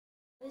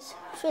guys,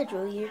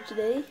 Fedro here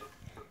today.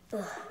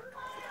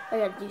 I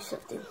gotta do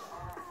something.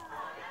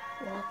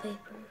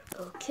 Wallpaper,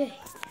 okay.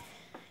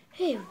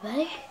 Hey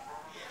everybody.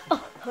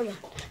 Oh, hold on.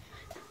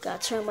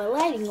 Gotta turn my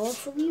lighting on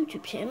for the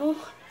YouTube channel.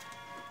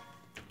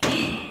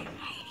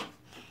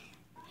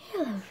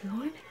 Hello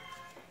everyone.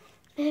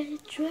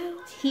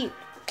 Fedro here.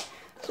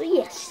 So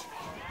yes,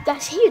 you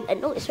guys hear that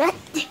noise, right?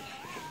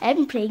 I've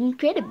been playing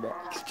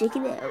incredibox. Check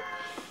it out.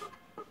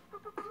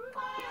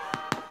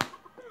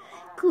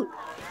 Cool.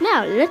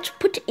 Now let's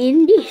put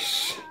in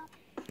this.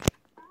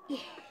 Yeah.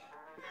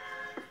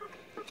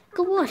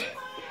 Come on.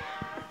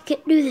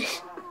 Can't do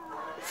this.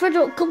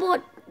 Fedro, come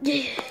on.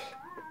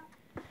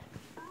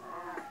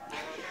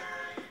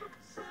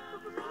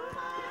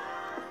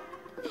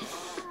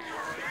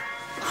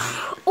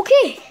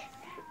 Okay.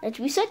 Let's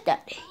reset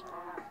that.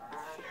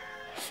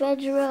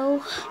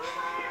 Fedro.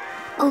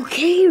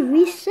 Okay,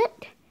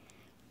 reset.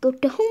 Go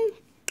to home.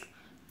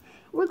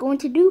 We're going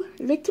to do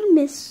Little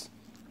Miss.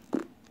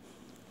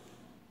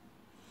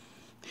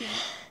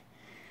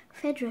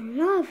 Fedro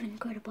love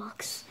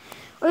incredibox.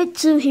 Alright,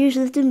 so here's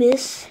Little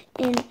Miss,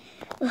 and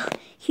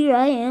here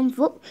I am.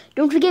 Vote.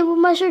 Don't forget what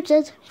my shirt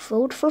says.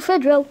 Vote for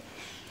Fedro.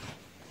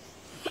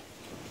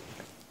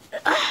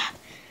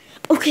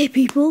 Okay,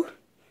 people.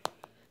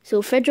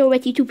 So Fedro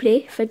ready to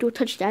play. Fedro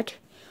touch that.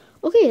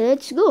 Okay,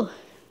 let's go.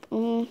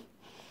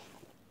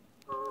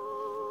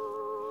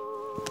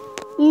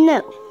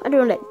 No, I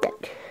don't like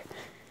that.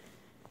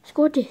 Let's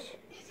go with this.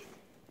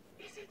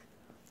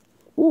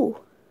 Ooh.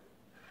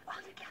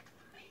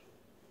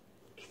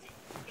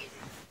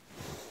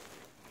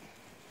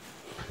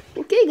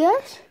 Okay,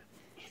 guys.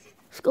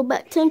 Let's go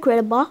back to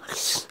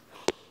incredibox.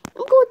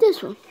 I'll go with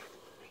this one.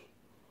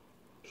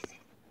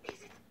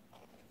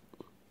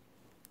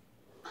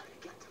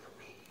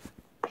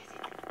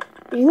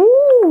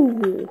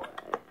 Ooh.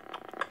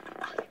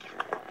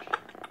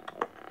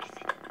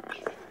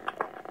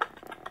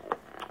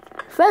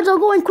 Fedro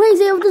going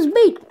crazy over this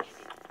beat.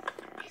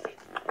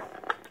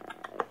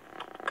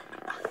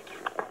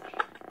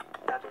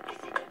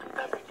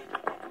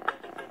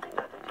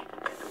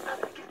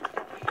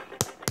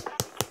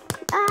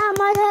 Ah,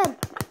 my head.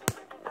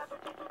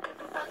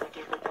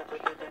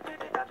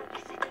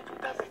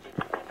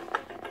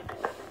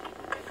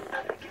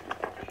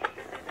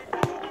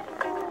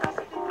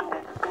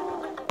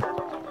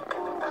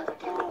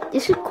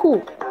 This is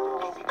cool.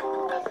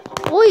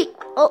 Wait.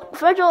 Oh,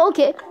 Fedro,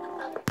 okay.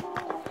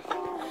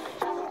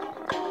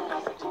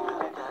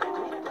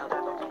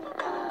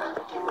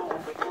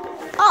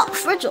 Oh,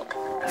 Fedro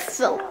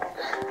fell.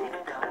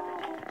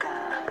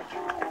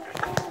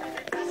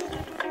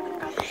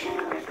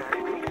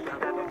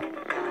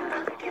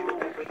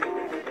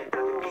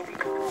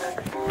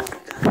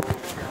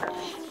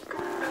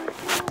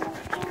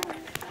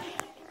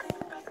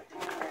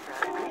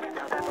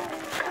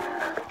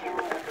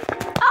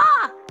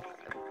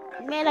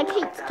 Man, I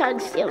can't try to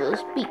steal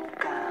this beat.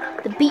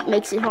 The beat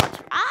makes it hard.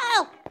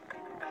 Ow!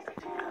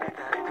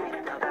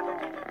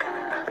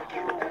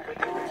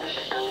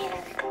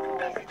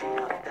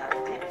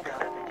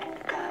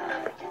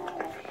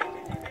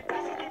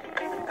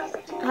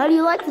 How do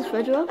you like this,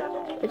 Fedro?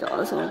 It's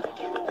awesome.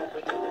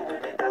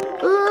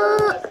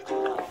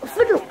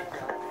 Fedro!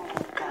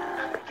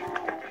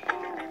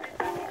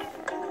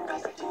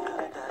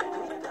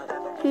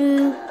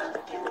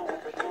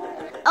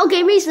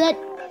 Okay, reset.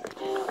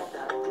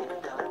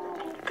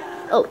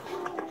 Oh,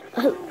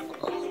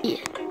 yeah.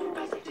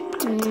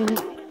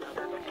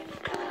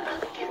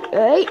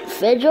 Alright,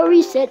 Fedro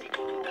reset.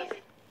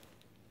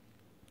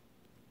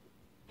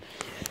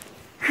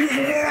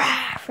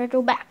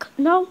 Fedro back.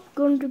 Now,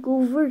 going to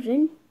go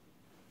version.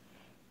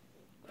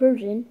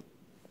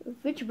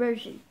 Which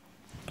version?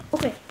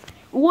 Okay,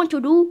 we want to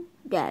do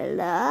the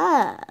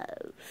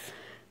love.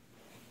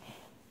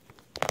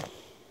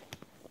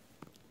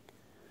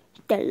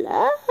 The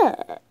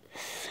love.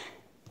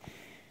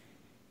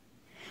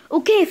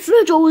 Okay,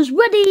 Fedro is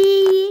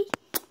ready.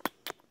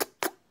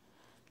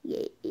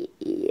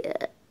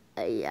 Yeah.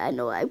 I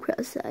know I'm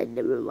cross-eyed.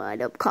 Never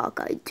mind, I'm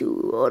cockeyed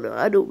too. Oh no,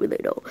 I don't really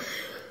know.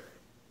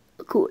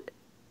 Cool.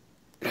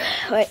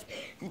 Alright,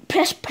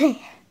 press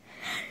play.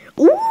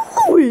 Ooh,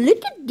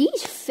 look at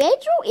these.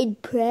 Fedro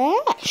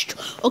impressed.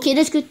 Okay,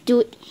 let's go do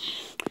it.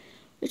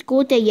 Let's go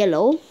with the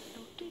yellow.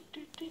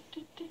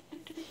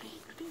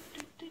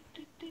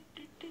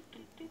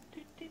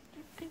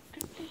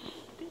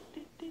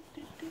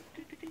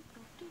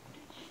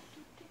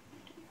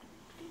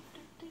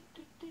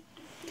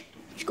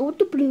 Let's go with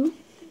the blue.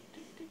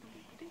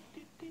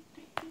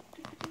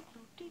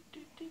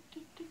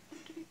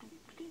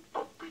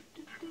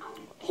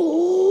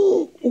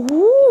 Oh,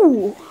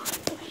 ooh.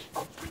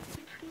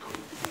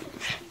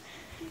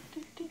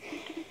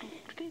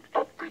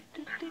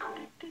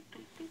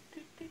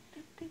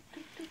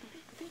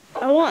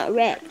 I want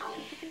red.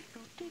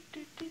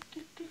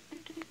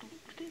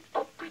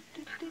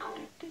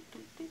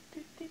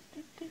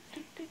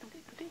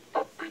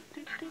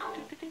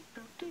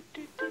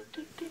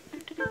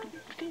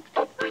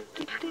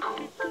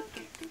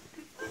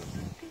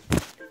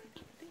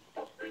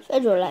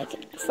 Fedro like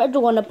it.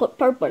 Fedro wanna put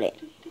purple in it.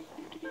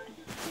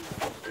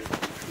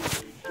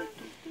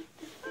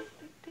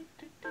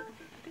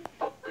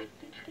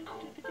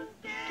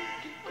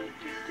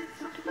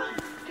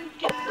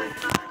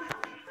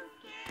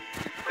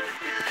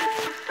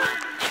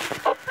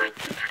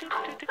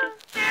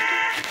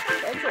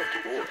 Fedro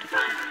cool.